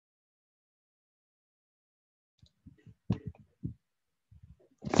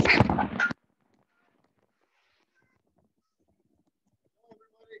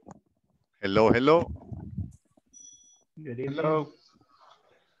Hello, hello. Good evening. Hello.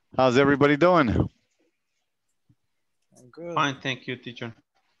 How's everybody doing? Good. Fine, thank you, teacher.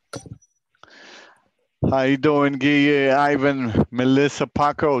 How you doing, Guille, Ivan, Melissa,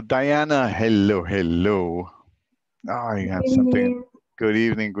 Paco, Diana? Hello, hello. Oh, I got something. Good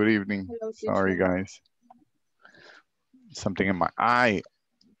evening, good evening. Hello, Sorry, teacher. guys. Something in my eye.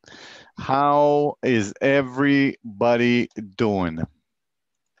 How is everybody doing?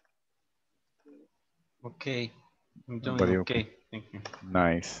 Okay, I'm doing Everybody okay, thank you.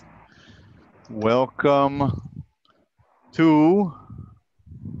 Nice. Welcome to,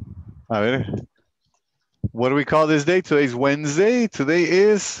 a ver, what do we call this day? Today's Wednesday. Today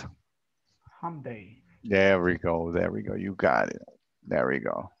is, Hump day. there we go, there we go. You got it. There we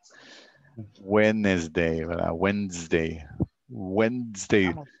go. Wednesday, ¿verdad? Wednesday.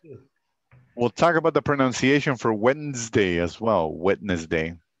 Wednesday. We'll talk about the pronunciation for Wednesday as well.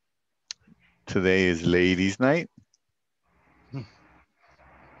 Wednesday. Today is ladies' night.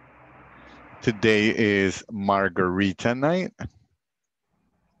 Today is margarita night.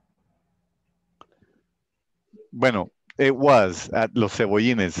 Bueno, it was at Los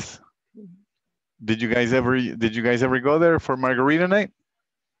Cebollines. Did you guys ever go there for margarita night?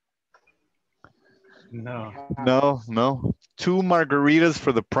 No. No. 2 margaritas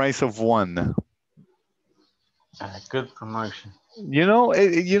for the price of 1. Good promotion.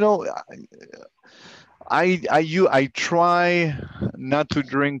 I try not to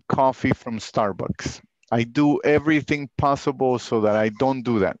drink coffee from Starbucks. I do everything possible so that I don't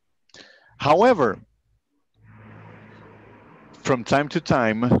do that. However, from time to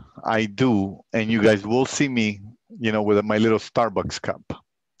time, I do, and you guys will see me, with my little Starbucks cup.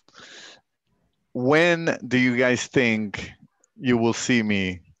 When do you guys think you will see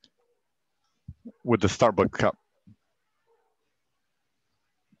me with the Starbucks cup?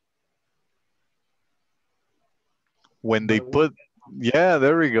 When they put, yeah,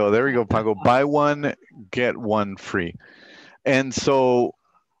 there we go, Paco. Buy one, get one free. And so,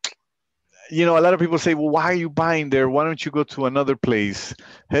 a lot of people say, well, why are you buying there? Why don't you go to another place?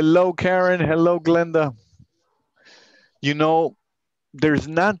 Hello, Karen. Hello, Glenda. There's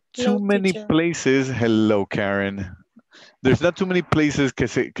not too many places. Hello, Karen. There's not too many places que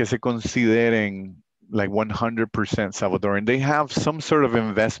se consideren like 100% Salvadoran. They have some sort of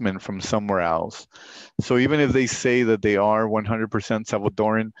investment from somewhere else. So even if they say that they are 100%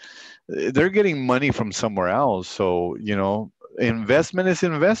 Salvadoran, they're getting money from somewhere else. So, investment is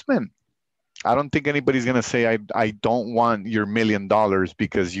investment. I don't think anybody's going to say, I don't want your $1 million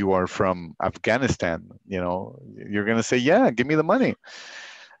because you are from Afghanistan. You're going to say, yeah, give me the money.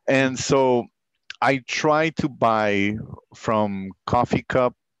 And so I try to buy from Coffee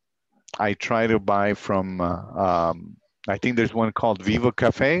Cup. I try to buy from, I think there's one called Viva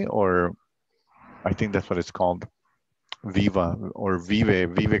Cafe, or I think that's what it's called. Viva or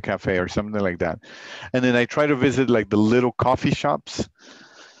Vive Cafe or something like that. And then I try to visit like the little coffee shops.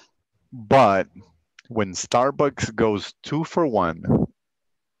 But when Starbucks goes 2 for 1,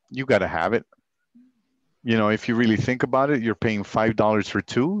 you got to have it. If you really think about it, you're paying $5 for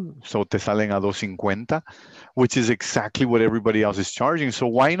 2, so te salen a $2.50, which is exactly what everybody else is charging. So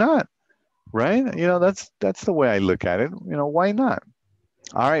why not? Right? That's the way I look at it. Why not?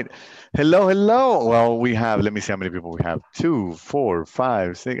 All right. Hello. Well, let me see how many people we have. 2, 4,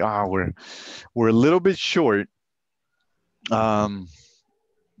 5, 6. We're a little bit short.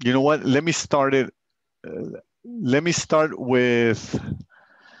 You know what? Let me start with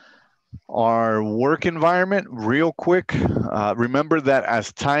our work environment real quick. Remember that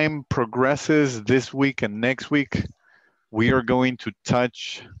as time progresses this week and next week, we are going to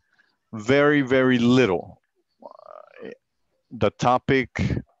touch very, very little the topic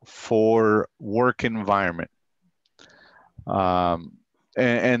for work environment.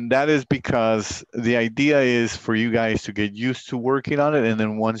 And that is because the idea is for you guys to get used to working on it. And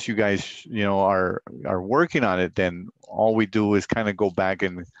then once you guys, are working on it, then all we do is kind of go back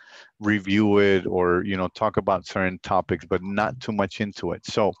and review it or, talk about certain topics, but not too much into it.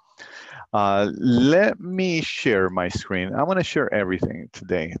 So let me share my screen. I'm going to share everything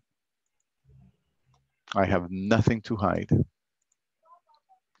today. I have nothing to hide.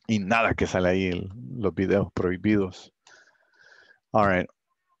 Y nada que sale ahí los videos prohibidos. All right.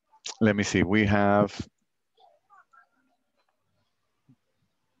 Let me see. We have.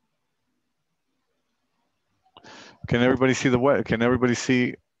 Can everybody see the web? Can everybody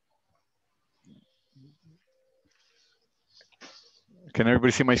see? Can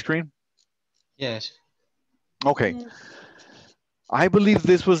everybody see my screen? Yes. Okay. I believe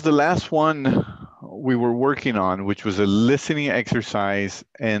this was the last one we were working on, which was a listening exercise.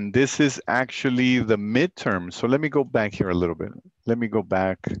 And this is actually the midterm. So let me go back here a little bit. Let me go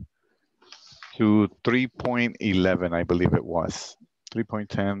back to 3.11, I believe it was.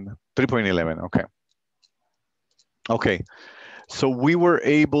 3.10, 3.11, okay. Okay, so we were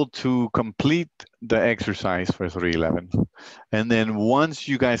able to complete the exercise for 311. And then once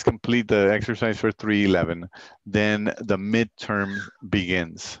you guys complete the exercise for 311, then the midterm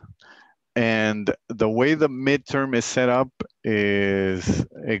begins. And the way the midterm is set up is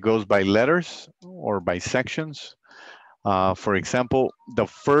it goes by letters or by sections. For example, the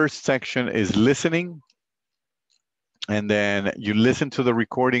first section is listening. And then you listen to the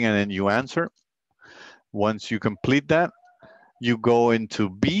recording and then you answer. Once you complete that, you go into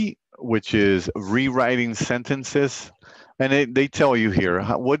B, which is rewriting sentences. And they tell you here,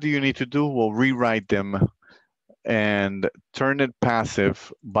 what do you need to do? Well, rewrite them and turn it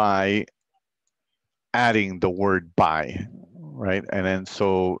passive by adding the word by, right? And then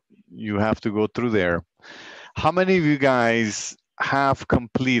so you have to go through there. How many of you guys have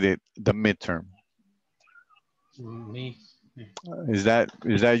completed the midterm? Me. Is that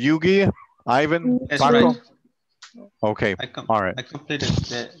Yugi, Ivan, That's Paco? right. Okay, all right. I completed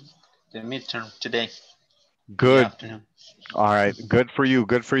the midterm today. In the Good. afternoon. All right, good for you,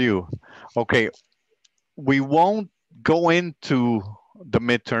 good for you. Okay, we won't go into the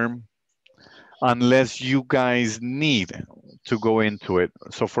midterm unless you guys need to go into it.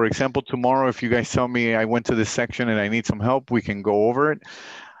 So for example, tomorrow, if you guys tell me I went to this section and I need some help, we can go over it.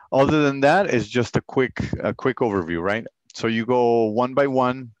 Other than that, it's just a quick overview, right? So you go one by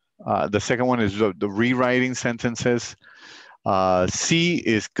one. The second one is the rewriting sentences. C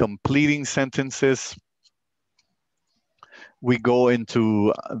is completing sentences. We go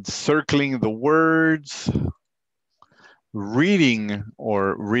into circling the words, reading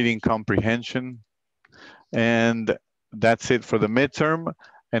or reading comprehension. And that's it for the midterm.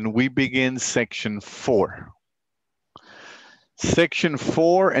 And we begin section 4. Section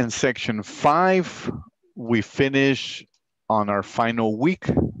 4 and section 5, we finish on our final week.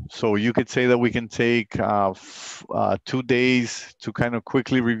 So you could say that we can take 2 days to kind of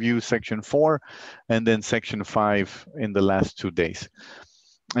quickly review section 4 and then section 5 in the last 2 days.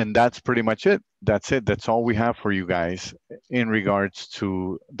 And that's pretty much it. That's it. That's all we have for you guys in regards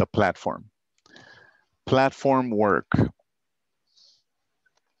to the platform. Platform work.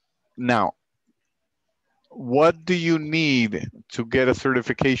 Now, what do you need to get a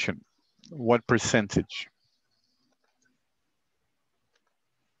certification? What percentage?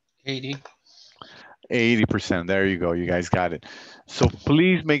 80. 80%. There you go. You guys got it. So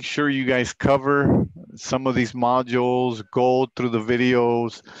please make sure you guys cover some of these modules, go through the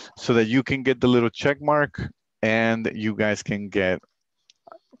videos so that you can get the little check mark and you guys can get,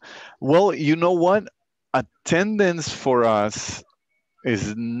 well, you know what? Attendance for us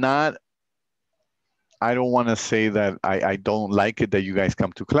is not, I don't want to say that I don't like it that you guys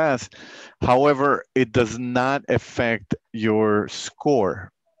come to class. However, it does not affect your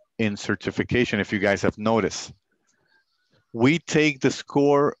score in certification, if you guys have noticed. We take the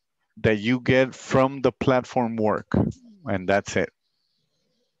score that you get from the platform work, and that's it.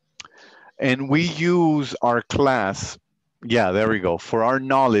 And we use our class, yeah, there we go. For our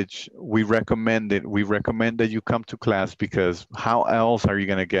knowledge, we recommend it. We recommend that you come to class because how else are you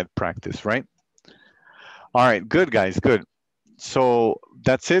going to get practice, right? All right, good guys, good. So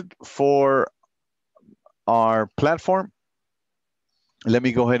that's it for our platform. Let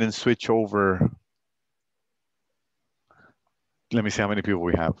me go ahead and switch over. Let me see how many people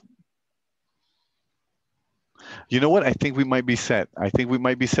we have. You know what? I think we might be set. I think we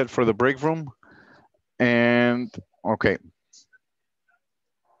might be set for the break room. And okay.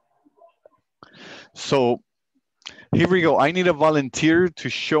 So here we go. I need a volunteer to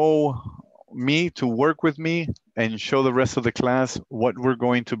show me, to work with me and show the rest of the class what we're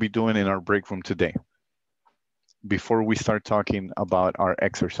going to be doing in our break room today before we start talking about our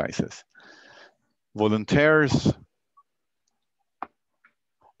exercises. Volunteers.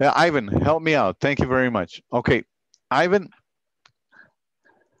 Yeah, Ivan, help me out. Thank you very much. Okay, Ivan.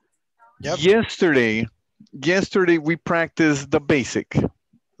 Yep. Yesterday we practiced the basic,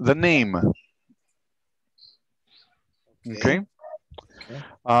 the name. Okay.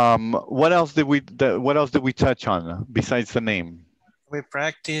 What else did we touch on besides the name? We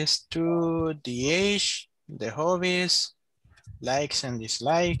practiced the age, the hobbies, likes and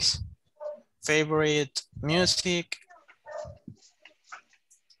dislikes, favorite music.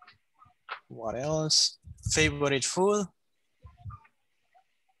 What else? Favorite food.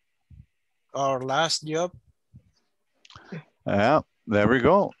 Our last job. Yeah, there we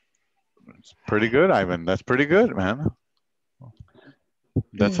go. It's pretty good, Ivan. That's pretty good, man.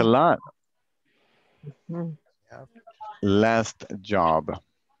 That's a lot. Mm. Last job.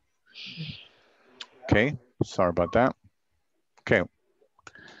 Okay, sorry about that. Okay.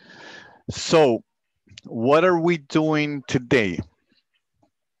 So, what are we doing today?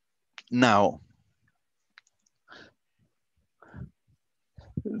 Now,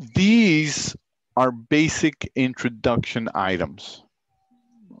 these are basic introduction items.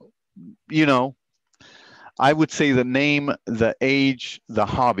 You know, I would say the name, the age, the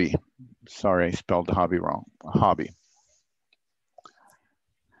hobby. Sorry, I spelled hobby wrong. Hobby.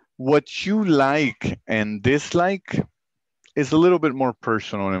 What you like and dislike is a little bit more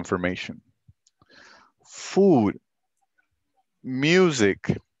personal information. Food,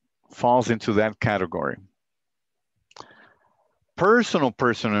 music falls into that category. Personal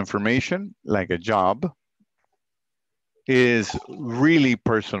information, like a job, is really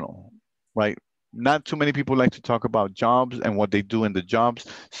personal, right? Not too many people like to talk about jobs and what they do in the jobs,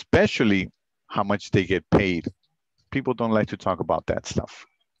 especially how much they get paid. People don't like to talk about that stuff,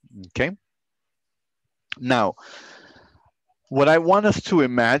 okay? Now, what I want us to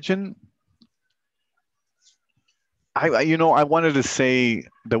imagine, I wanted to say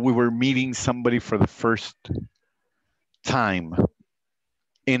that we were meeting somebody for the first time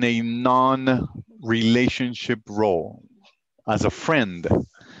in a non-relationship role as a friend.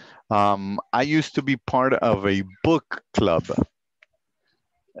 I used to be part of a book club.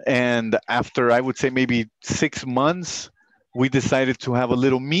 And after, I would say maybe 6 months, we decided to have a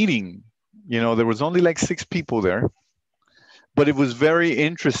little meeting. You know, there was only like 6 people there, but it was very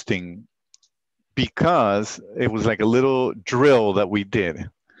interesting because it was like a little drill that we did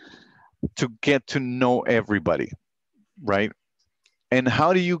to get to know everybody, right? And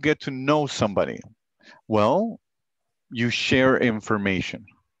how do you get to know somebody? Well, you share information.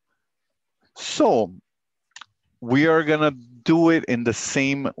 So we are going to do it in the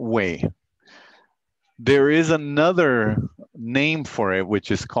same way. There is another name for it,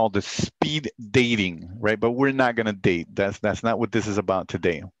 which is called the speed dating, right? But we're not going to date. That's not what this is about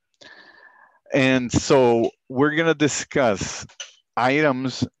today. And so we're going to discuss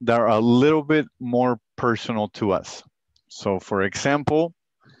items that are a little bit more personal to us. So for example,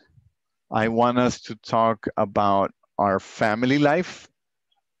 I want us to talk about our family life.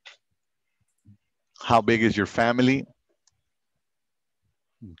 How big is your family?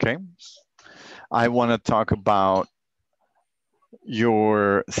 Okay. I want to talk about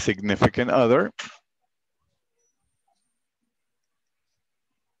your significant other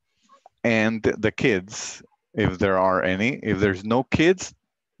and the kids, if there are any. If there's no kids,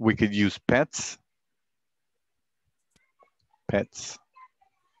 we could use pets. Pets.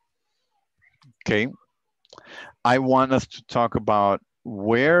 Okay. I want us to talk about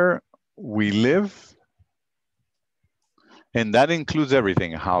where we live. And that includes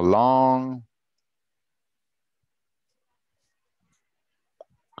everything. How long?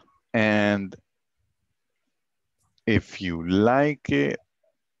 And if you like it,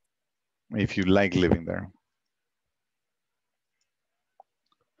 if you like living there.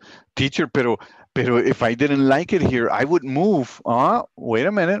 Teacher, pero if I didn't like it here, I would move. Wait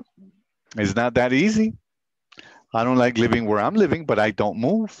a minute. It's not that easy. I don't like living where I'm living, but I don't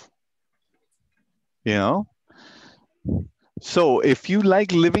move. You know? So if you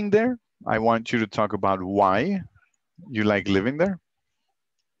like living there, I want you to talk about why you like living there.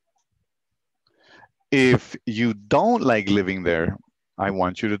 If you don't like living there, I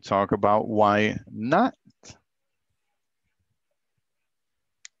want you to talk about why not.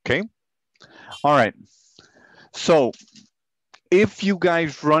 Okay? All right. So if you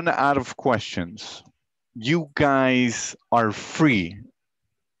guys run out of questions, you guys are free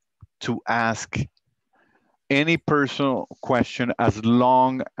to ask any personal question as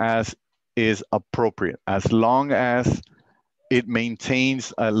long as is appropriate, as long as it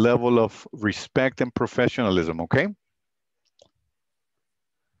maintains a level of respect and professionalism, okay?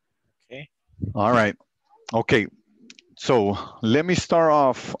 Okay. All right. Okay. So let me start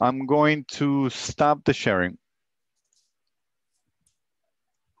off. I'm going to stop the sharing.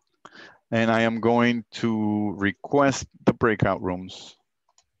 And I am going to request the breakout rooms.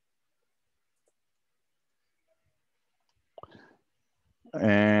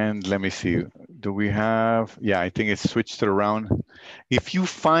 And let me see, do we have, yeah, I think it's switched it around. If you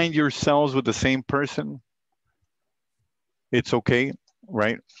find yourselves with the same person, it's okay,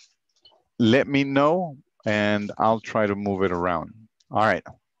 right? Let me know and I'll try to move it around. All right.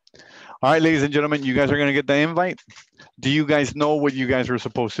 All right, ladies and gentlemen, you guys are gonna get the invite. Do you guys know what you guys were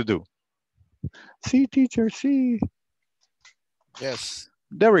supposed to do? See, teacher, see. Yes.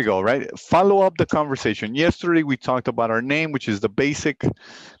 There we go, right? Follow up the conversation. Yesterday, we talked about our name, which is the basic.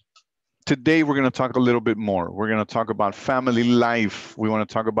 Today, we're going to talk a little bit more. We're going to talk about family life. We want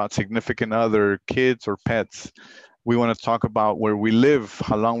to talk about significant other, kids or pets. We want to talk about where we live,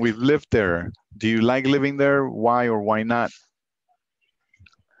 how long we've lived there. Do you like living there? Why or why not?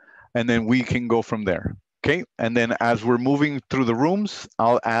 And then we can go from there. Okay. And then as we're moving through the rooms,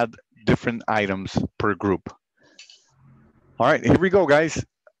 I'll add different items per group. All right, here we go, guys.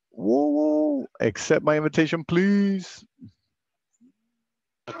 Whoa, accept my invitation, please.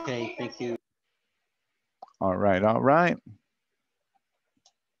 Okay, thank you. All right, all right.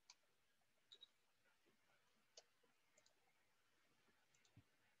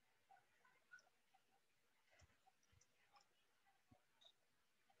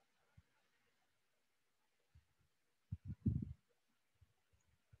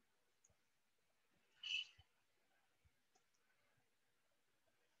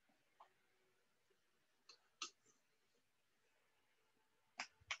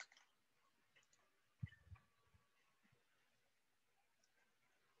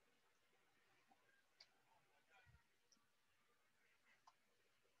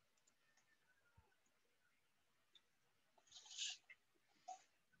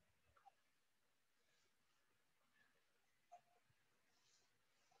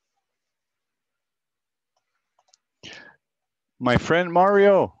 My friend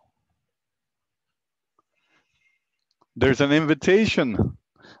Mario, there's an invitation.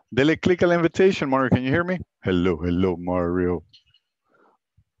 Dele click on the invitation. Mario, can you hear me? Hello, hello, Mario.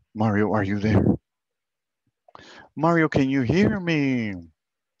 Mario, are you there? Mario, can you hear me?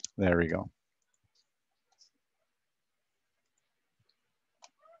 There we go.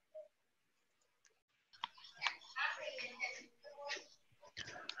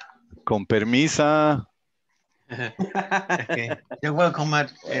 Con permisa. Okay. You're welcome,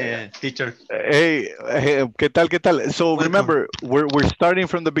 teacher. Hey, ¿qué tal, qué tal? So Welcome. remember, we're starting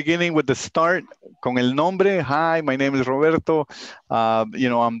from the beginning with the start con el nombre. Hi, my name is Roberto. You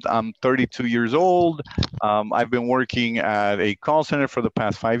know, I'm 32 years old. I've been working at a call center for the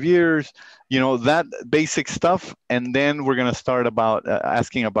past 5 years. You know, that basic stuff. And then we're going to start about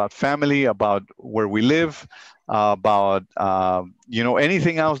asking about family, about where we live, about, you know,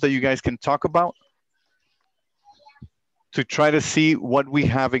 anything else that you guys can talk about, to try to see what we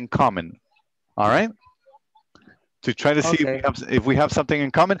have in common. All right? To try to see if we have something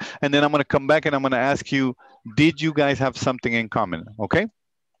in common. And then I'm going to come back and I'm going to ask you, did you guys have something in common? Okay?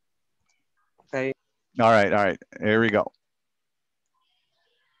 Okay. All right, all right. Here we go.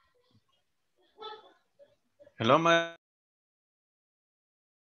 Hello, my.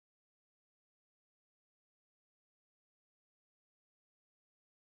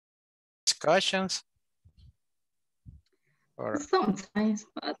 Discussions? Or, Sometimes,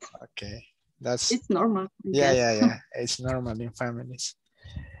 but okay, that's, it's normal. yeah, Yes. yeah, yeah. It's normal in families.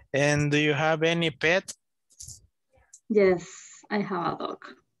 And do you have any pet? Yes, I have a dog.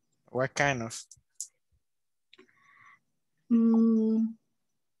 What kind of?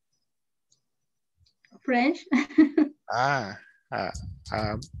 French.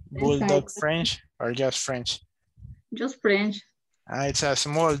 Bulldog Exactly. French or just French? Just French. It's a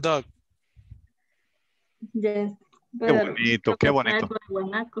small dog. Yes. Qué bonito, qué bonito.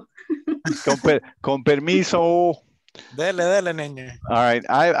 Guanaco. Con permiso. Dele, dele, niño. All right,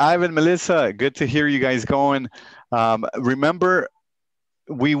 Ivan, Melissa, good to hear you guys going. Remember,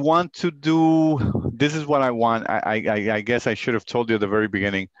 we want to do, this is what I want. I guess I should have told you at the very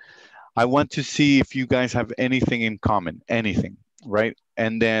beginning. I want to see if you guys have anything in common, anything, right?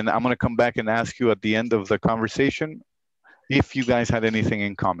 And then I'm going to come back and ask you at the end of the conversation if you guys had anything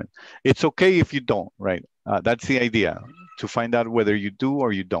in common. It's okay if you don't, right? That's the idea, to find out whether you do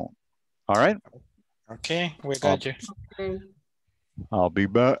or you don't. All right? Okay, we got you. Okay. I'll be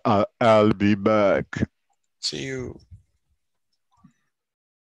back. I'll be back. See you.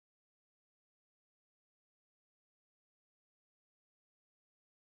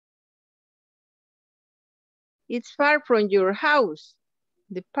 It's far from your house,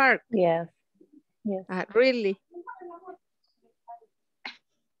 the park. Yes. Yes. Really?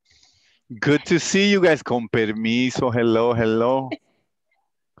 Good to see you guys. Con permiso. Hello, hello.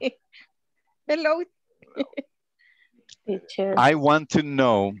 Hello. Teacher. I want to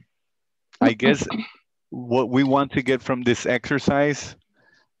know, I guess what we want to get from this exercise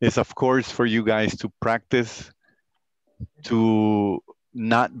is, of course, for you guys to practice to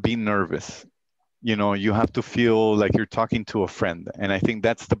not be nervous. You know, you have to feel like you're talking to a friend. And I think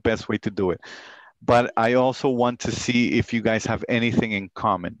that's the best way to do it. But I also want to see if you guys have anything in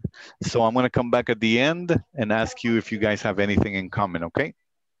common. So I'm going to come back at the end and ask you if you guys have anything in common, okay?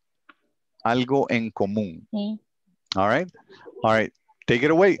 algo en común. Sí. All right? All right. Take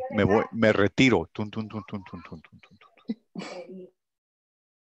it away. Me retiro. Tun, tun, tun, tun, tun, tun, tun, tun, tun.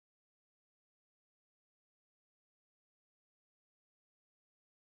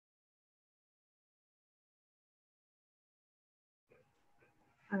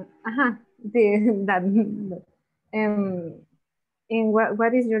 And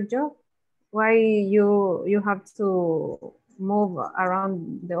what is your job? Why you have to move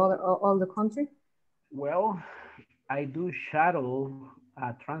around all the country? Well, I do shuttle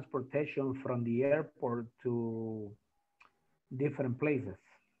transportation from the airport to different places.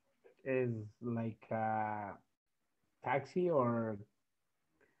 Is like taxi uh,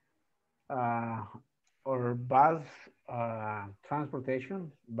 or bus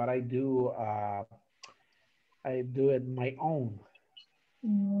transportation, but I do it my own.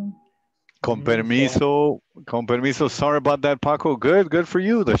 Con permiso. Sorry about that, Paco. Good for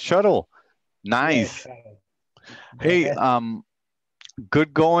you. The shuttle. Nice. Hey,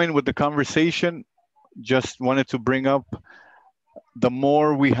 good going with the conversation. Just wanted to bring up, the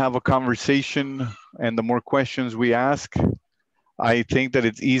more we have a conversation and the more questions we ask, I think that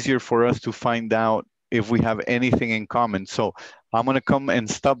it's easier for us to find out if we have anything in common. So I'm going to come and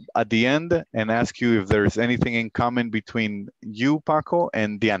stop at the end and ask you if there's anything in common between you, Paco,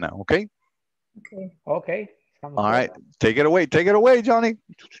 and Diana, okay? Okay. Okay. All right. Take it away, Johnny.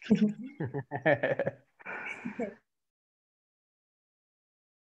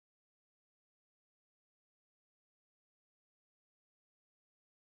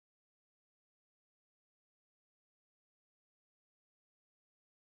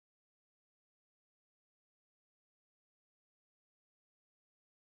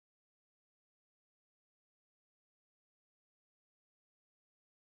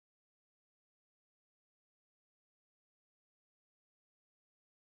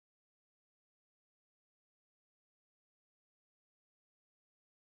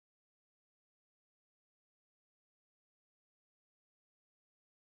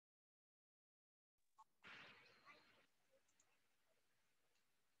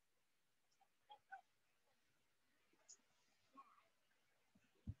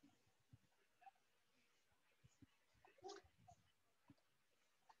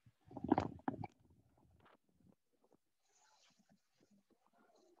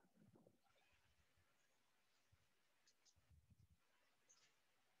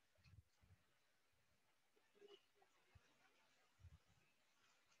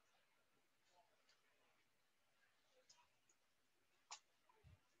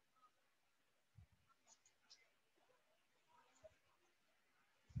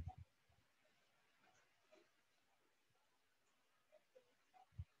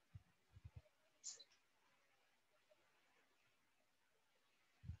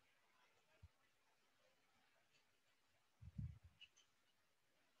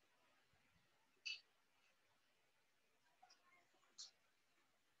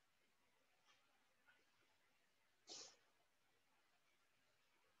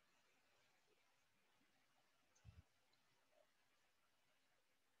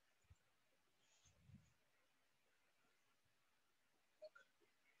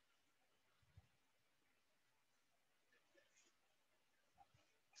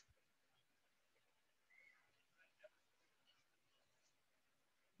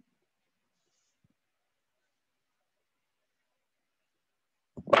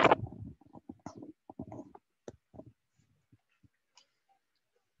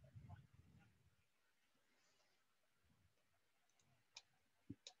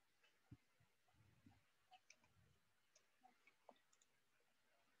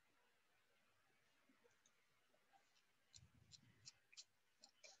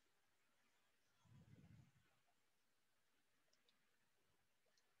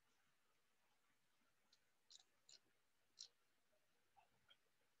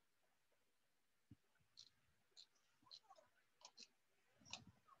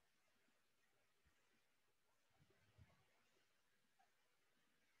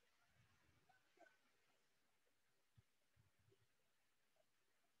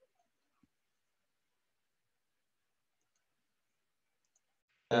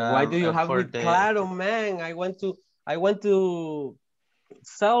 Why do you have me claro, man? I want to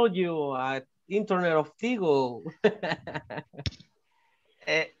sell you at Internet of Tigo.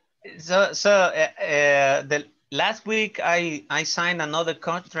 The last week I signed another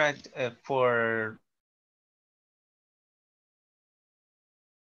contract for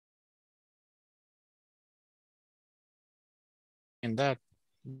in that,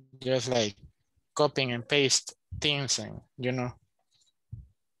 just like copying and paste things, and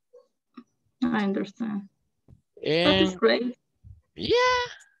I understand. That is And great. yeah,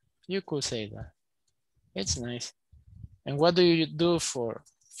 you could say that. It's nice. And what do you do for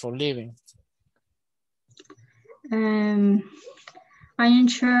living? I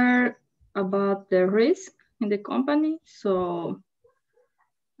ensure about the risk in the company. So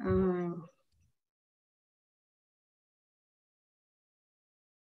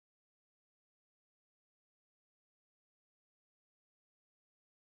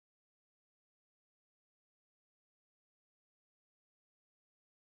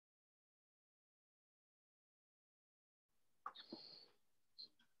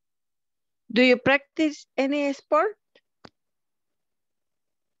Do you practice any sport?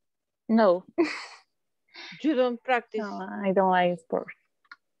 No, You don't practice. no, I don't like sports.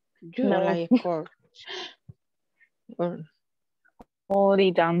 You don't No. like sport. Or,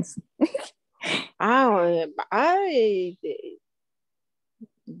 Only dance.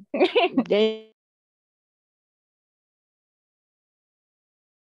 they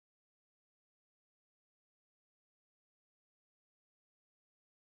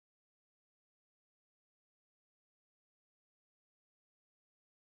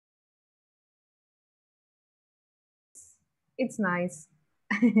It's nice.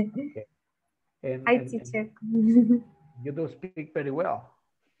 Okay. Hi, teacher. You do speak very well.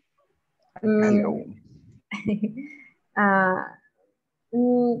 Hello. uh,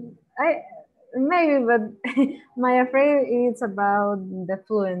 I maybe, but my afraid it's about the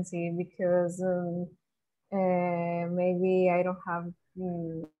fluency because maybe I don't have.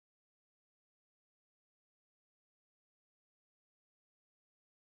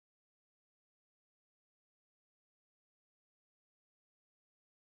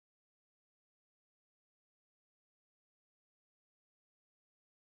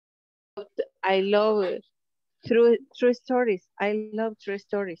 I love it. True stories. I love true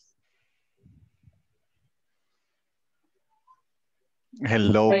stories.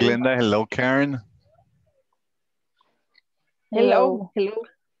 Hello, Glenda. Hello, Karen. Hello. Hello.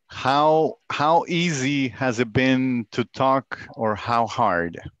 How easy has it been to talk, or how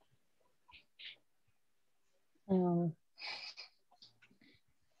hard?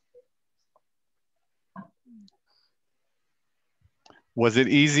 Was it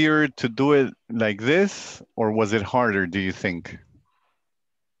easier to do it like this, or was it harder, do you think?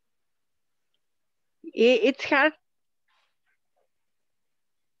 It's hard.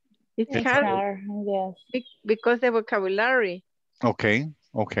 It's hard. Yes. Because the vocabulary. Okay,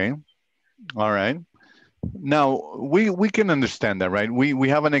 okay. All right. Now, we can understand that, right? We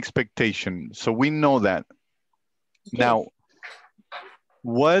have an expectation, so we know that. Yes. Now,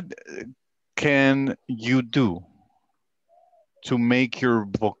 what can you do to make your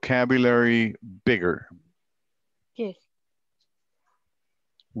vocabulary bigger? Yes.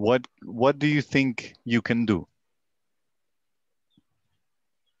 What do you think you can do?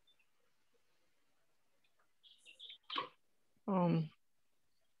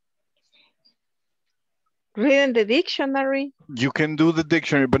 Reading the dictionary. You can do the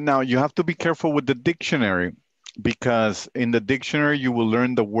dictionary, but now you have to be careful with the dictionary, because in the dictionary you will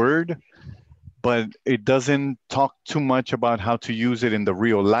learn the word, but it doesn't talk too much about how to use it in the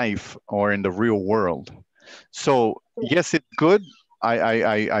real life or in the real world. So yes, it's good.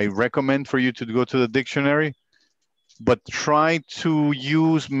 I recommend for you to go to the dictionary, but try to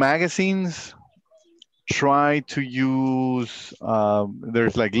use magazines. Try to use,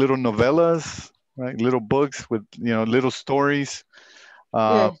 there's like little novellas, right? Little books with, little stories.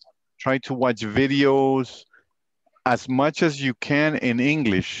 Yes. Try to watch videos as much as you can in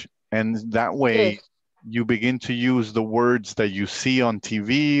English. And that way Yes. you begin to use the words that you see on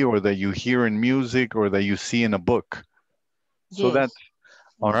TV, or that you hear in music, or that you see in a book. So Yes. that's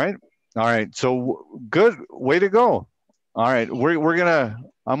all right. All right. So good. Way to go. All right.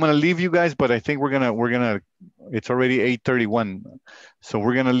 I'm gonna leave you guys, but I think it's already 8:31. So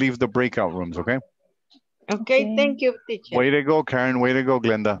we're gonna leave the breakout rooms, okay? Okay. Thank you, teacher. Way to go, Karen. Way to go,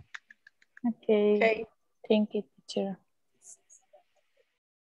 Glenda. Okay. Thank you, teacher.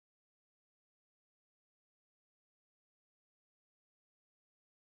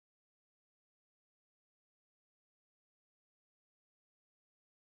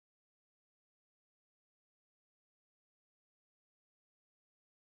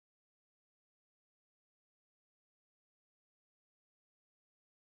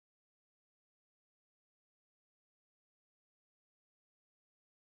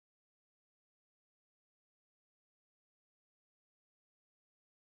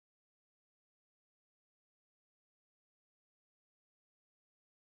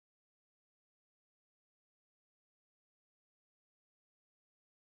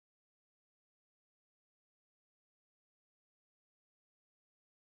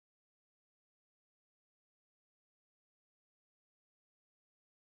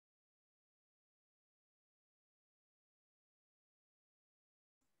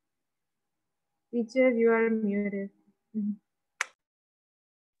 Teacher, you are muted.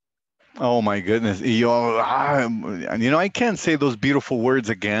 Oh my goodness. I can't say those beautiful words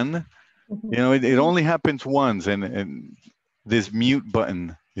again. It only happens once, and this mute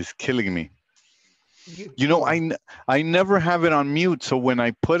button is killing me. I never have it on mute, so when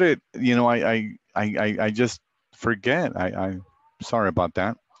I put it, I just forget. I'm sorry about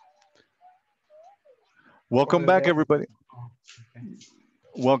that. Welcome back, everybody.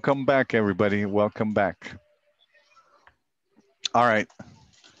 Welcome back, everybody. Welcome back. All right.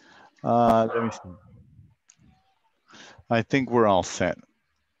 Let me see. I think we're all set.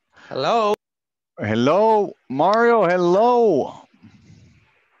 Hello. Hello, Mario. Hello.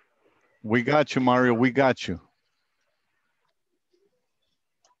 We got you, Mario. We got you.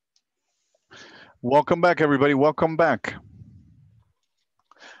 Welcome back, everybody. Welcome back.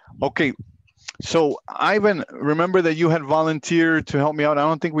 Okay. So, Ivan, remember that you had volunteered to help me out. I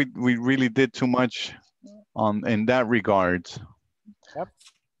don't think we really did too much in that regard. Yep.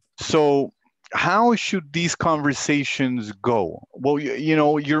 So, how should these conversations go? Well,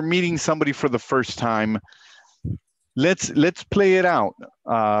 you're meeting somebody for the first time. Let's play it out,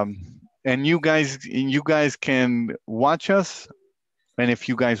 and you guys can watch us, and if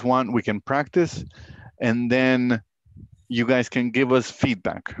you guys want, we can practice, and then you guys can give us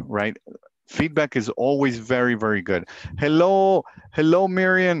feedback, right? Feedback is always very, very good. Hello,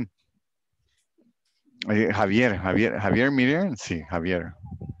 Miriam. Javier, Miriam? Sí, Javier.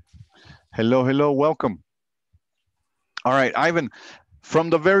 Hello, welcome. All right, Ivan, from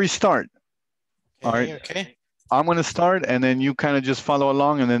the very start. All right. Okay. I'm going to start, and then you kind of just follow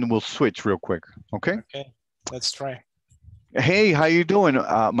along, and then we'll switch real quick. Okay? Okay, let's try. Hey, how you doing?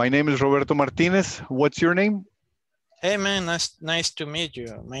 My name is Roberto Martinez. What's your name? Hey, man, nice to meet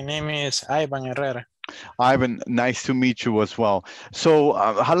you. My name is Ivan Herrera. Ivan, nice to meet you as well. So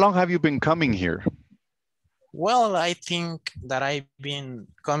how long have you been coming here? Well, I think that I've been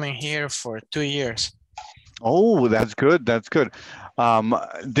coming here for 2 years. Oh, that's good. That's good.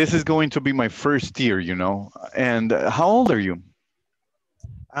 This is going to be my first year, And how old are you?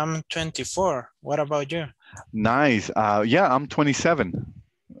 I'm 24. What about you? Nice. Yeah, I'm 27.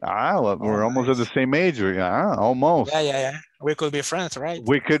 Well, we're almost at the same age. Almost. Yeah. We could be friends, right?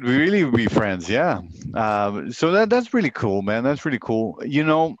 We could really be friends. Yeah. So that's really cool, man. That's really cool.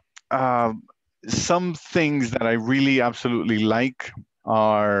 Some things that I really absolutely like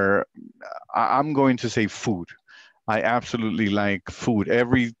are, I'm going to say food. I absolutely like food.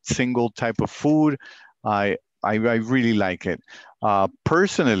 Every single type of food, I really like it.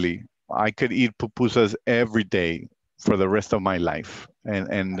 Personally, I could eat pupusas every day for the rest of my life,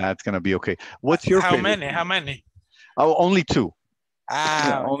 and that's gonna be okay. What's your favorite? How many? Oh, only 2.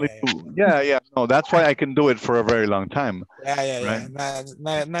 Okay. Only 2. Yeah. No, that's why I can do it for a very long time. Yeah.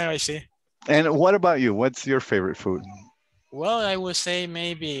 Now I see. And what about you? What's your favorite food? Well, I would say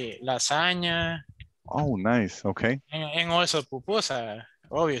maybe lasagna. Oh, nice. Okay. And also pupusa,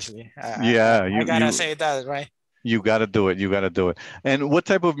 obviously. Yeah, I gotta say that, right? You gotta do it. You gotta do it. And what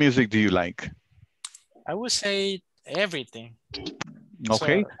type of music do you like? I would say everything.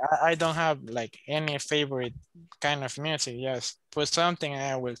 Okay. So I don't have like any favorite kind of music. Yes, put something and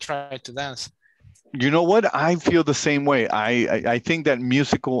I will try to dance. You know what? I feel the same way. I think that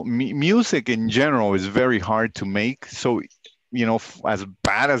music in general is very hard to make. So, as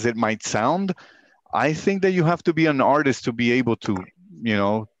bad as it might sound, I think that you have to be an artist to be able to,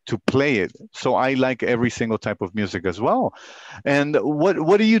 to play it. So I like every single type of music as well. And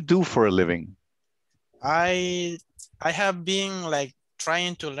what do you do for a living? I have been like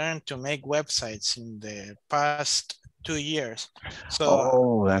trying to learn to make websites in the past 2 years.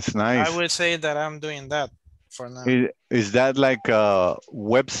 So that's nice. I would say that I'm doing that for now. Is that like a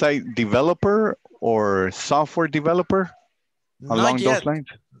website developer or software developer? Along those lines?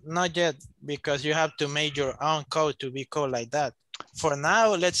 Not yet, because you have to make your own code to be called like that. For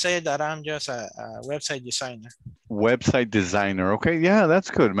now, let's say that I'm just a website designer. Website designer. Okay, yeah, that's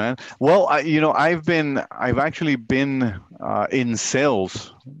good, man. Well, I've actually been in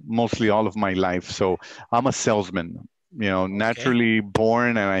sales mostly all of my life. So I'm a salesman, naturally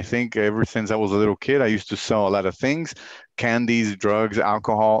born. And I think ever since I was a little kid, I used to sell a lot of things, candies, drugs,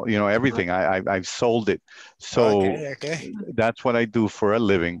 alcohol, everything. I've sold it. So that's what I do for a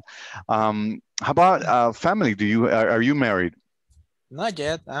living. How about family? Are you married? Not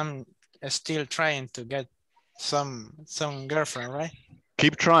yet. I'm still trying to get some girlfriend, right?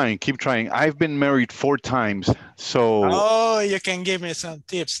 Keep trying. I've been married 4 times. So you can give me some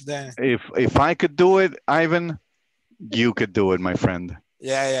tips then. If I could do it, Ivan, you could do it, my friend.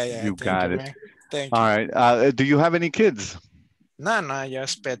 Yeah. You got it. Thank you. All right. Do you have any kids? No,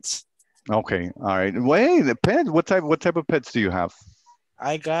 just pets. Okay, all right. Wait, the pet. What type of pets do you have?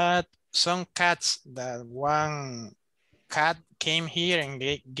 I got some cats that one cat came here and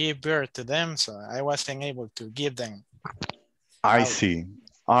gave birth to them, so I wasn't able to give them I out. see.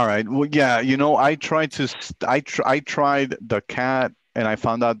 All right. Well, yeah. You know, I tried to. I tried the cat, and I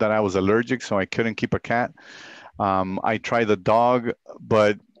found out that I was allergic, so I couldn't keep a cat. I tried the dog,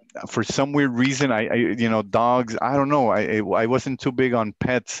 but for some weird reason, you know, dogs. I don't know. I wasn't too big on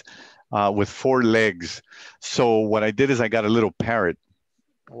pets with 4 legs. So what I did is I got a little parrot.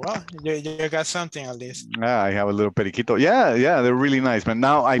 Well, you got something at least. Yeah, I have a little periquito. Yeah, yeah, they're really nice, man.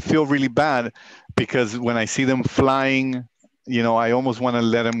 Now I feel really bad because when I see them flying, you know, I almost want to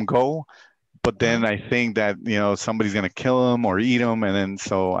let them go, but then I think that, you know, somebody's gonna kill them or eat them, and then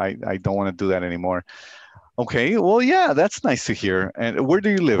so I don't want to do that anymore. Okay, well, yeah, that's nice to hear. And where do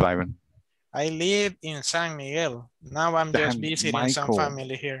you live, Ivan? I live in San Miguel. Now I'm just San visiting some Michael.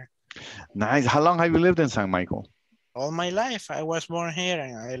 family here. Nice. How long have you lived in San Michael? All my life, I was born here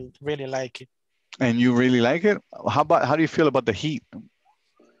and I really like it. And you really like it? How do you feel about the heat?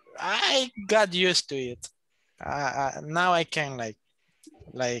 I got used to it. Now I can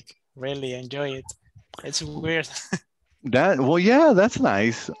like really enjoy it. It's weird. Well, yeah, that's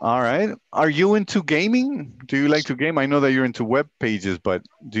nice. All right. Are you into gaming? Do you like to game? I know that you're into web pages, but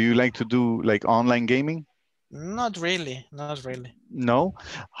do you like to do like online gaming? Not really, not really. No.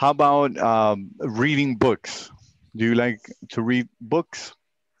 How about reading books? Do you like to read books?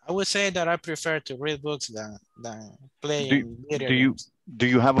 I would say that I prefer to read books than play video games. Do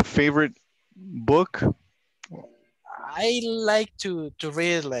you have a favorite book? I like to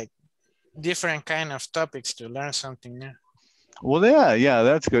read like different kind of topics to learn something new. Well, yeah,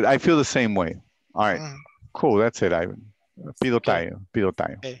 that's good. I feel the same way. All right, cool. That's it, Ivan. Pido tayo.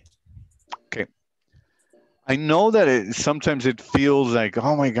 Okay. I know that sometimes it feels like,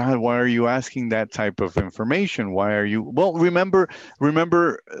 oh my God, why are you asking that type of information? Why are you? Well, remember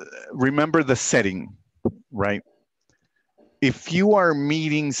the setting, right? If you are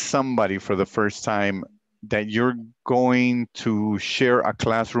meeting somebody for the first time that you're going to share a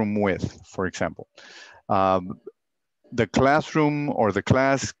classroom with, for example, the classroom or the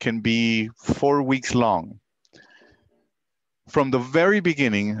class can be 4 weeks long. From the very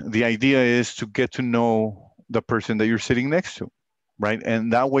beginning, the idea is to get to know the person that you're sitting next to, right?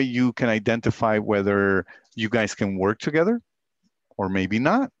 And that way you can identify whether you guys can work together or maybe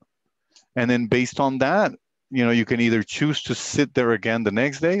not. And then based on that, you know, you can either choose to sit there again the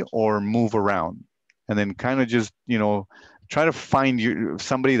next day or move around, and then kind of just, you know, try to find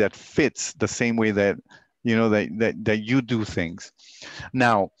somebody that fits the same way that, you know, that you do things.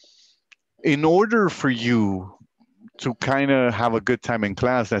 Now, in order for you to kind of have a good time in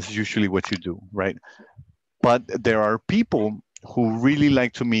class, that's usually what you do, right? But there are people who really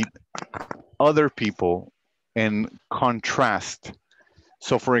like to meet other people and contrast.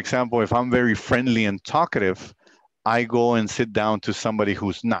 So for example, if I'm very friendly and talkative, I go and sit down to somebody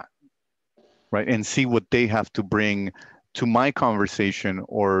who's not, right? And see what they have to bring to my conversation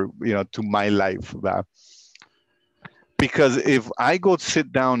or, you know, to my life. Because if I go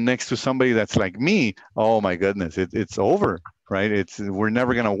sit down next to somebody that's like me, oh my goodness, it's over, right? We're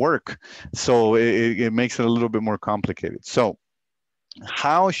never gonna work. So it makes it a little bit more complicated. So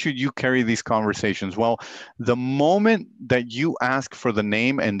how should you carry these conversations? Well, the moment that you ask for the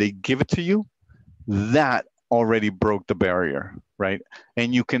name and they give it to you, that already broke the barrier, right?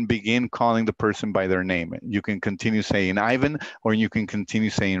 And you can begin calling the person by their name. You can continue saying Ivan, or you can continue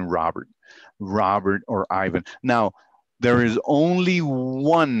saying Robert or Ivan. Now, there is only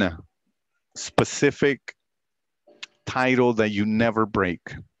one specific title that you never break,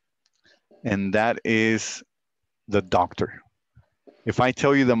 and that is the doctor. If I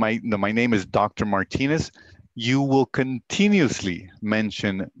tell you that my name is Dr. Martinez, you will continuously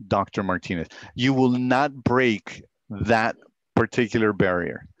mention Dr. Martinez. You will not break that particular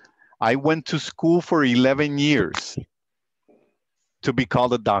barrier. I went to school for 11 years to be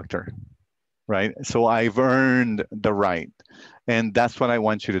called a doctor, right? So I've earned the right. And that's what I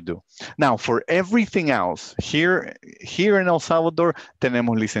want you to do. Now, for everything else, here in El Salvador,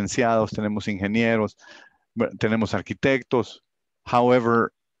 tenemos licenciados, tenemos ingenieros, tenemos arquitectos.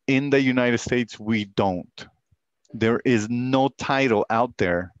 However, in the United States, we don't. There is no title out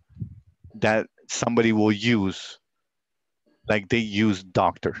there that somebody will use like they use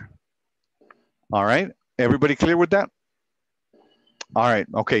doctor. All right, everybody clear with that? All right,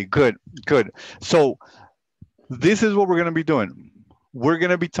 okay, good. So this is what we're gonna be doing. We're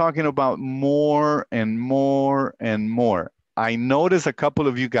gonna be talking about more and more and more. I notice a couple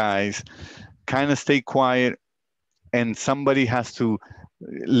of you guys kind of stay quiet and somebody has to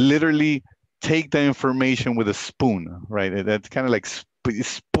literally take the information with a spoon, right? That's kind of like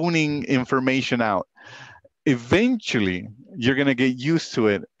spooning information out. Eventually, you're going to get used to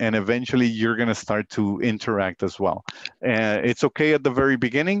it, and eventually you're going to start to interact as well. It's okay at the very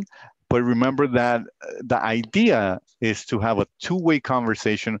beginning, but remember that the idea is to have a two-way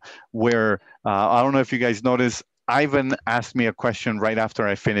conversation where, I don't know if you guys noticed, Ivan asked me a question right after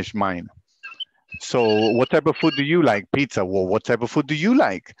I finished mine. So what type of food do you like? Pizza. Well, what type of food do you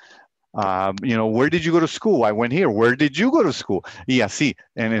like? You know, where did you go to school? I went here. Where did you go to school? Yeah, see,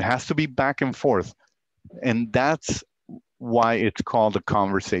 and it has to be back and forth. And that's why it's called a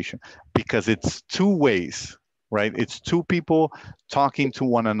conversation, because it's two ways, right? It's two people talking to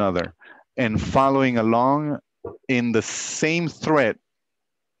one another and following along in the same thread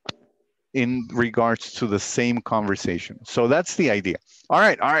in regards to the same conversation. So that's the idea. All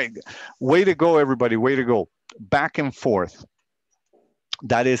right. Way to go, everybody. Way to go. Back and forth.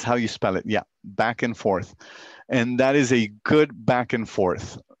 That is how you spell it. Yeah, back and forth. And that is a good back and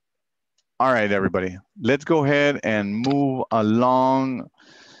forth. All right, everybody. Let's go ahead and move along.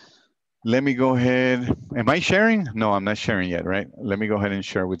 Let me go ahead. Am I sharing? No, I'm not sharing yet, right? Let me go ahead and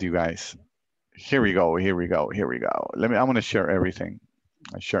share with you guys. Here we go. I'm going to share everything.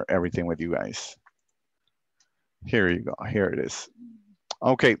 I share everything with you guys. Here you go. Here it is.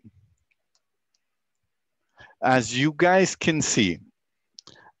 Okay. As you guys can see,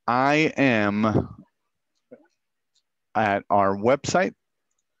 I am at our website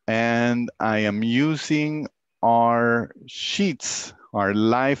and I am using our sheets, our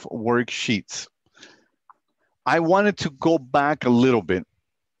live worksheets. I wanted to go back a little bit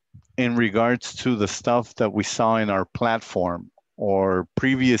in regards to the stuff that we saw in our platform or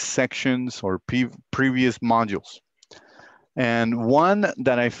previous sections or previous modules. And one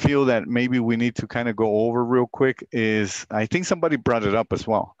that I feel that maybe we need to kind of go over real quick is, I think somebody brought it up as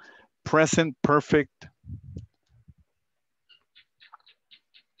well, present perfect,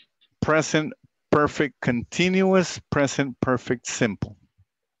 present perfect continuous, present perfect simple.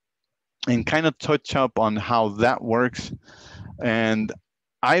 And kind of touch up on how that works. And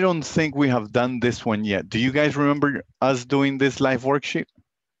I don't think we have done this one yet. Do you guys remember us doing this live worksheet?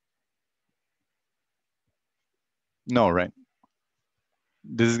 No, right?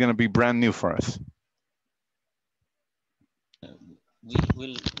 This is going to be brand new for us.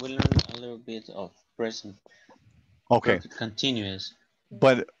 We'll learn a little bit of present. Okay. Continuous.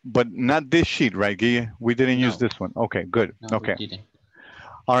 But not this sheet, right, Guille? We didn't use this one. Okay, good. No, okay. We didn't.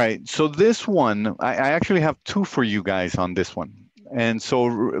 All right. So this one, I actually have two for you guys on this one. And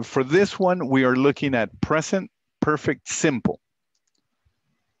so for this one, we are looking at present perfect simple.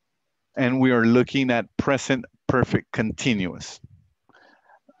 And we are looking at present perfect continuous.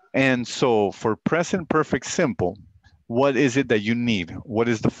 And so for present perfect simple, what is it that you need? What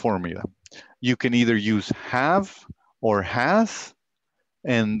is the formula? You can either use have or has,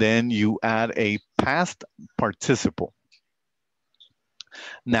 and then you add a past participle.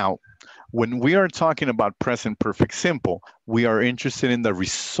 Now, when we are talking about present perfect simple, we are interested in the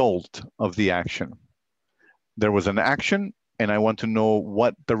result of the action. There was an action, and I want to know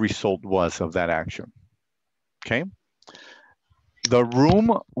what the result was of that action. Okay? The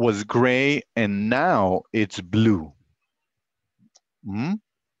room was gray, and now it's blue.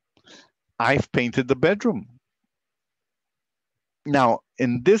 I've painted the bedroom. Now,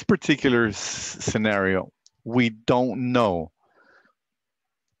 in this particular scenario, we don't know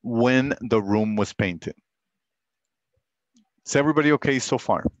when the room was painted. Is everybody okay so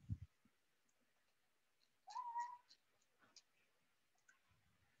far?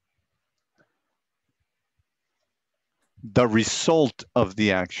 The result of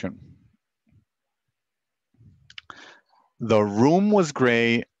the action. The room was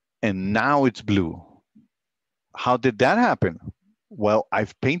gray and now it's blue. How did that happen? Well,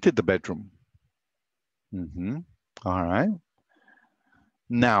 I've painted the bedroom. All right.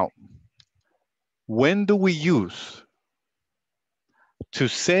 Now, when do we use to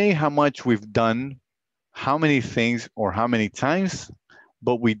say how much we've done, how many things or how many times,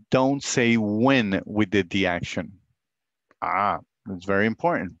 but we don't say when we did the action? That's very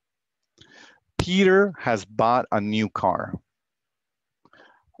important. Peter has bought a new car.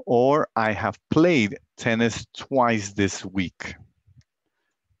 Or I have played tennis twice this week.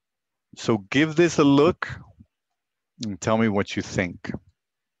 So give this a look and tell me what you think.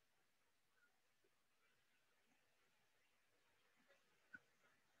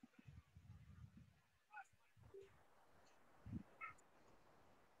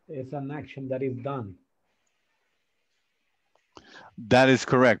 It's an action that is done. That is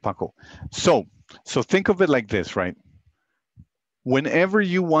correct, Paco. So think of it like this, right? Whenever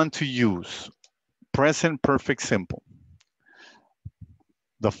you want to use present perfect simple,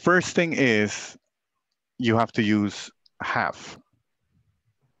 the first thing is you have to use have,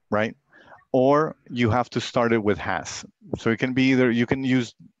 right? Or you have to start it with has. So it can be either, you can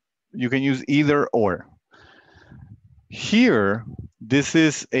use either or. Here, this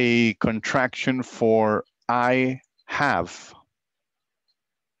is a contraction for I have.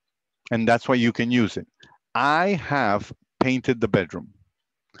 And that's why you can use it. I have painted the bedroom.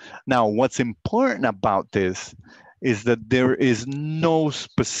 Now, what's important about this is that there is no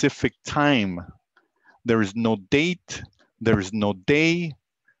specific time. There is no date. There is no day.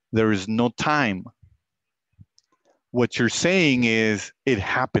 There is no time. What you're saying is it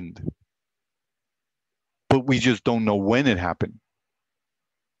happened, but we just don't know when it happened.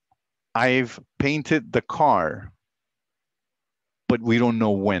 I've painted the car, but we don't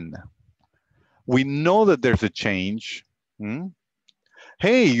know when. We know that there's a change.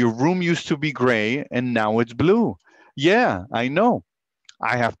 Hey, your room used to be gray and now it's blue. Yeah, I know.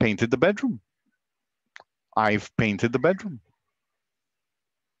 I have painted the bedroom. I've painted the bedroom.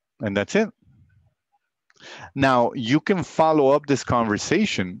 And that's it. Now, you can follow up this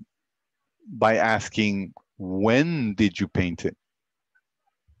conversation by asking, when did you paint it?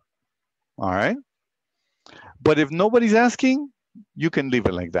 All right. But if nobody's asking, you can leave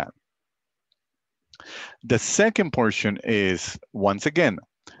it like that. The second portion is, once again,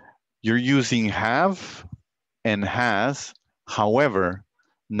 you're using have and has. However,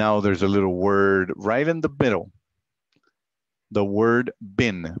 now there's a little word right in the middle. The word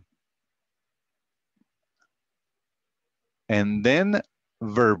been. And then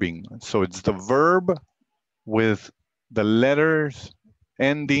verbing. So it's the verb with the letters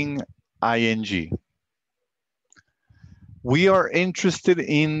ending ing. We are interested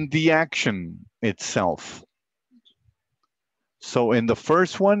in the action itself. So in the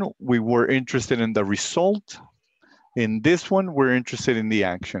first one, we were interested in the result. In this one, we're interested in the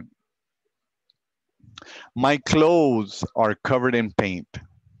action. My clothes are covered in paint.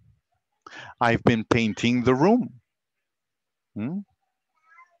 I've been painting the room.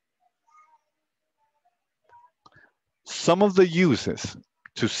 Some of the uses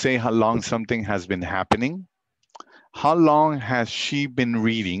to say how long something has been happening. How long has she been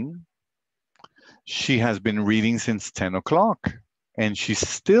reading? She has been reading since 10 o'clock and she's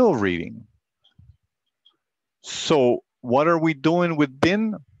still reading. So what are we doing with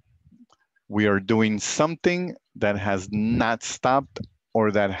been? We are doing something that has not stopped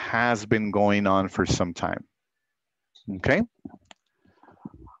or that has been going on for some time. Okay.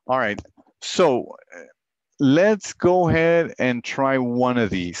 All right. So let's go ahead and try one of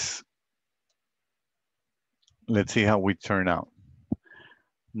these. Let's see how we turn out.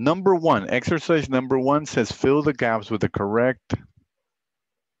 Number one, exercise number one says fill the gaps with the correct.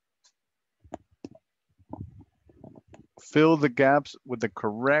 Fill the gaps with the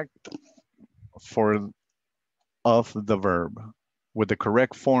correct of the verb, with the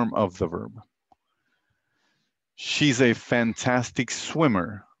correct form of the verb. She's a fantastic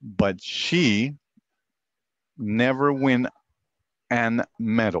swimmer, but she never win an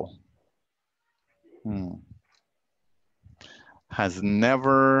medal. Has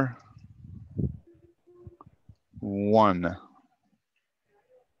never won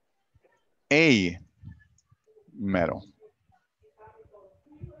a medal.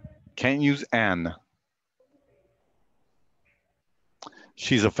 Can't use an.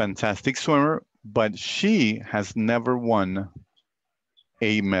 She's a fantastic swimmer, but she has never won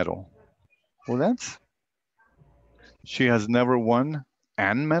a medal. Well, she has never won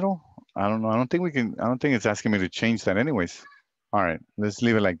an medal? I don't know. I don't think it's asking me to change that anyways. All right, let's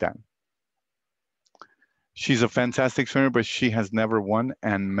leave it like that. She's a fantastic swimmer, but she has never won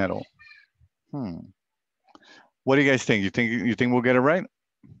an medal. What do you guys think? You think we'll get it right?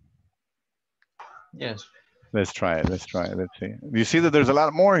 Yes. Let's try it. Let's try it. Let's see. You see that there's a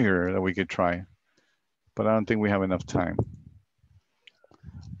lot more here that we could try, but I don't think we have enough time.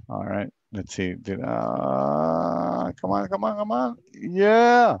 All right. Let's see. Come on.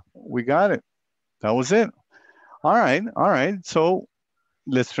 Yeah, we got it. That was it. All right. So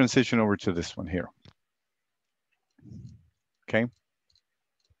let's transition over to this one here. Okay.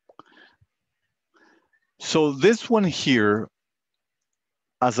 So this one here,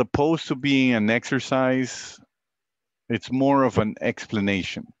 as opposed to being an exercise, it's more of an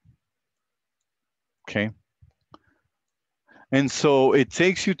explanation. Okay. And so it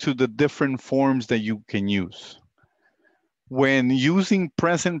takes you to the different forms that you can use. When using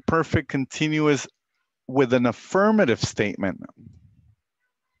present perfect continuous with an affirmative statement,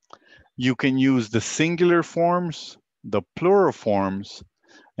 you can use the singular forms the plural forms,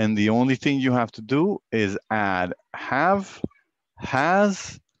 and the only thing you have to do is add have,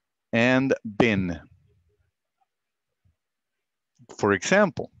 has, and been. For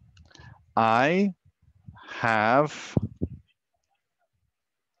example, I have,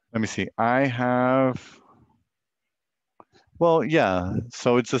 let me see, I have, well, yeah,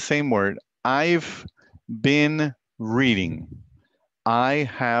 so it's the same word. I've been reading. I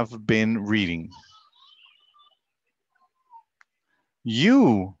have been reading.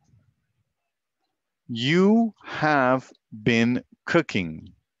 You have been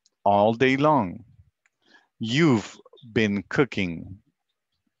cooking all day long. You've been cooking.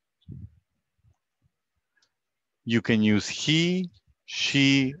 You can use he,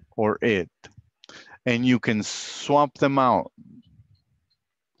 she, or it, and you can swap them out.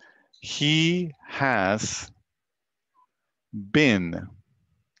 He has been.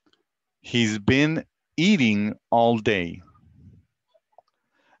 He's been eating all day.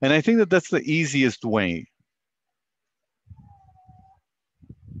 And I think that that's the easiest way.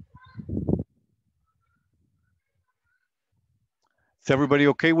 Is everybody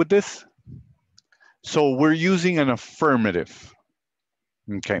okay with this? So we're using an affirmative.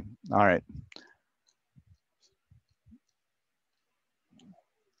 Okay, all right.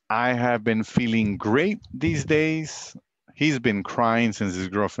 I have been feeling great these days. He's been crying since his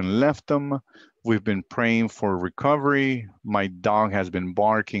girlfriend left him. We've been praying for recovery. My dog has been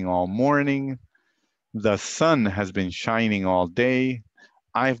barking all morning. The sun has been shining all day.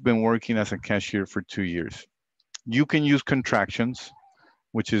 I've been working as a cashier for 2 years. You can use contractions,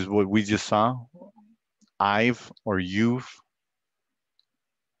 which is what we just saw. I've or you've.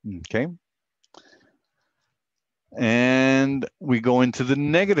 Okay. And we go into the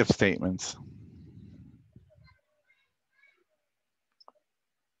negative statements.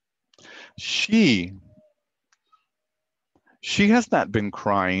 She has not been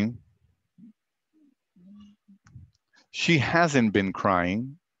crying. She hasn't been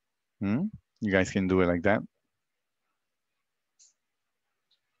crying. You guys can do it like that.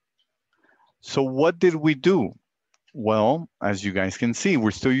 So what did we do? Well, as you guys can see,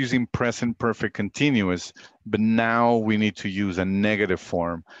 we're still using present perfect continuous, but now we need to use a negative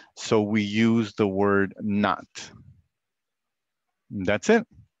form. So we use the word not. That's it.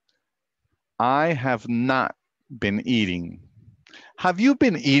 I have not been eating. Have you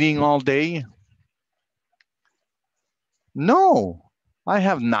been eating all day? No, I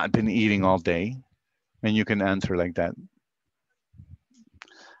have not been eating all day. And you can answer like that.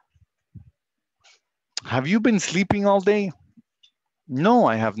 Have you been sleeping all day? No,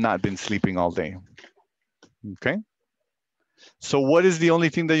 I have not been sleeping all day. Okay. So what is the only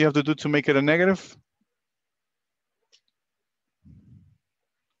thing that you have to do to make it a negative?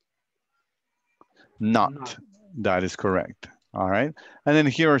 Not. That is correct. All right. And then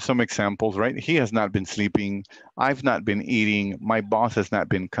here are some examples, right? He has not been sleeping. I've not been eating. My boss has not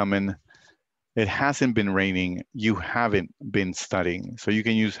been coming. It hasn't been raining. You haven't been studying. So you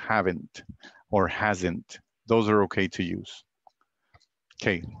can use haven't or hasn't. Those are okay to use.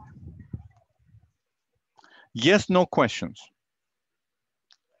 Okay. Yes, no questions.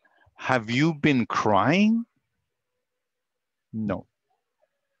 Have you been crying? No.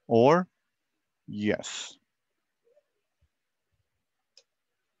 Or yes.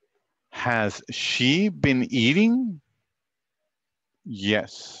 Has she been eating?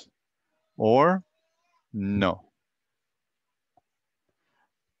 Yes. Or no.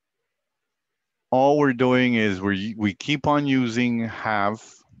 All we're doing is we keep on using have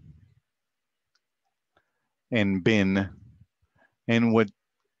and been. And what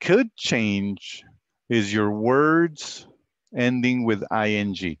could change is your words ending with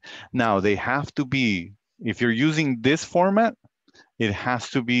ing. Now they have to be, if you're using this format, it has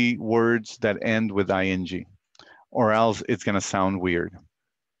to be words that end with ing, or else it's gonna sound weird.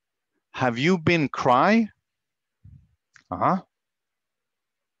 Have you been cry?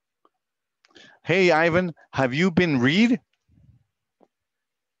 Hey, Ivan, have you been read?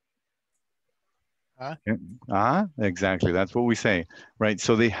 Exactly, that's what we say, right?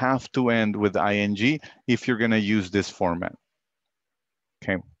 So they have to end with ing if you're gonna use this format.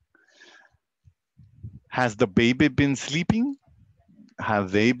 Okay. Has the baby been sleeping?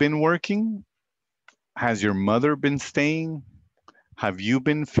 Have they been working? Has your mother been staying? Have you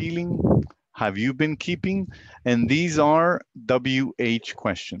been feeling? Have you been keeping? And these are WH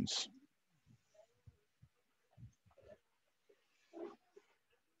questions.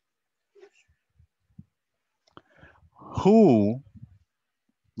 Who,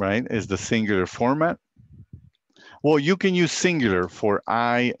 right, is the singular format. Well, you can use singular for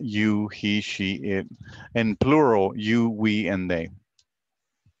I, you, he, she, it, and plural, you, we, and they.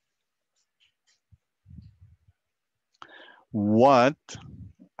 What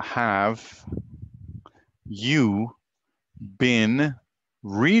have you been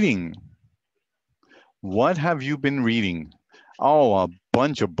reading? What have you been reading? Oh, a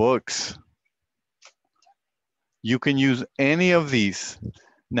bunch of books. You can use any of these.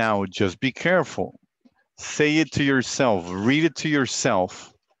 Now, just be careful. Say it to yourself, read it to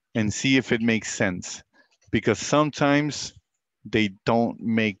yourself, and see if it makes sense. Because sometimes they don't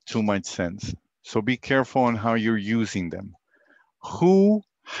make too much sense. So be careful on how you're using them. Who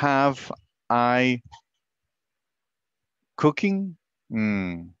have I cooking?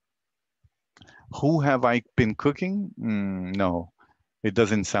 Who have I been cooking? No, it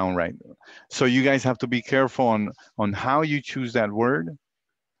doesn't sound right. So you guys have to be careful on how you choose that word.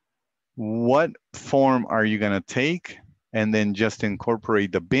 What form are you gonna take? And then just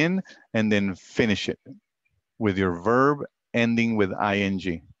incorporate the been and then finish it with your verb ending with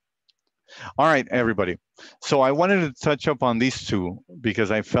ing. All right, everybody. So I wanted to touch up on these two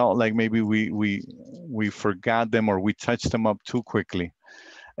because I felt like maybe we forgot them or we touched them up too quickly.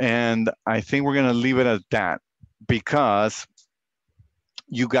 And I think we're gonna leave it at that because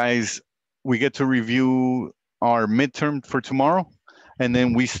you guys, we get to review our midterm for tomorrow and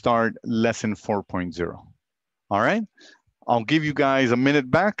then we start lesson 4.0. All right, I'll give you guys a minute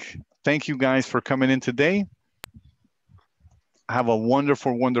back. Thank you guys for coming in today. Have a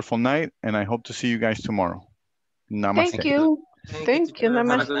wonderful, wonderful night, and I hope to see you guys tomorrow. Namaste. Thank you. Thank you. Have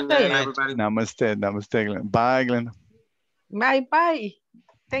a good night, Namaste. everybody. Namaste. Namaste, Glenn. Bye, Glenn. Bye bye.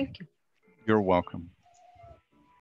 Thank you. You're welcome.